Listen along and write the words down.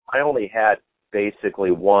I only had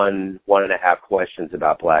basically one and a half questions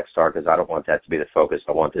about Blackstar because I don't want that to be the focus.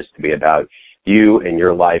 I want this to be about you and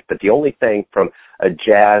your life. But the only thing from a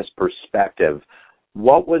jazz perspective,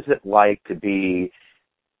 what was it like to be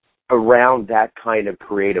around that kind of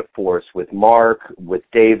creative force with Mark, with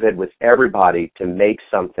David, with everybody to make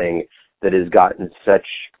something that has gotten such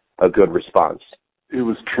a good response? It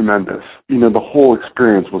was tremendous. The whole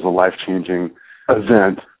experience was a life-changing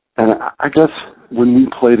event. And I guess when we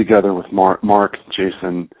play together with Mark,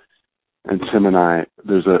 Jason, and Tim and I,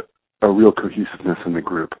 there's a real cohesiveness in the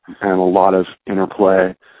group and a lot of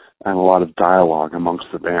interplay and a lot of dialogue amongst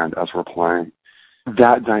the band as we're playing.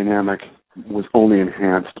 That dynamic was only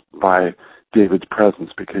enhanced by David's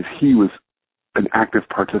presence because he was an active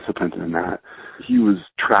participant in that. He was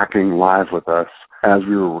tracking live with us as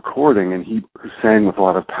we were recording, and he sang with a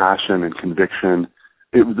lot of passion and conviction.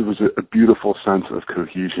 There was a beautiful sense of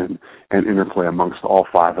cohesion and interplay amongst all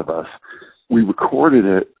five of us. We recorded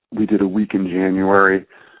it. We did a week in January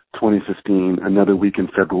 2015, another week in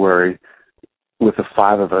February with the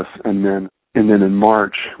five of us, and then in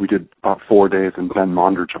March we did about 4 days, and Ben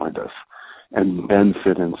Monder joined us, and Ben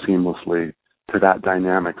fit in seamlessly to that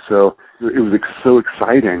dynamic. So it was so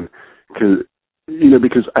exciting because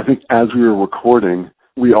I think as we were recording,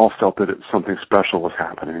 we all felt that something special was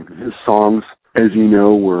happening. His songs, as you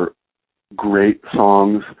know, were great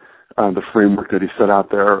songs. The framework that he set out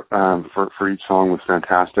there for each song was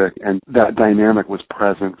fantastic, and that dynamic was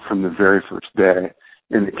present from the very first day,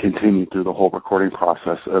 and it continued through the whole recording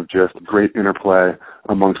process of just great interplay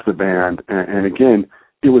amongst the band. And again,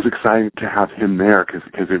 it was exciting to have him there because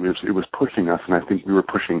it was pushing us, and I think we were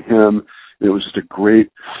pushing him. It was just a great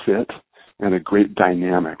fit and a great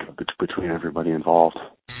dynamic between everybody involved.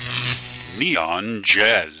 Neon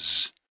Jazz.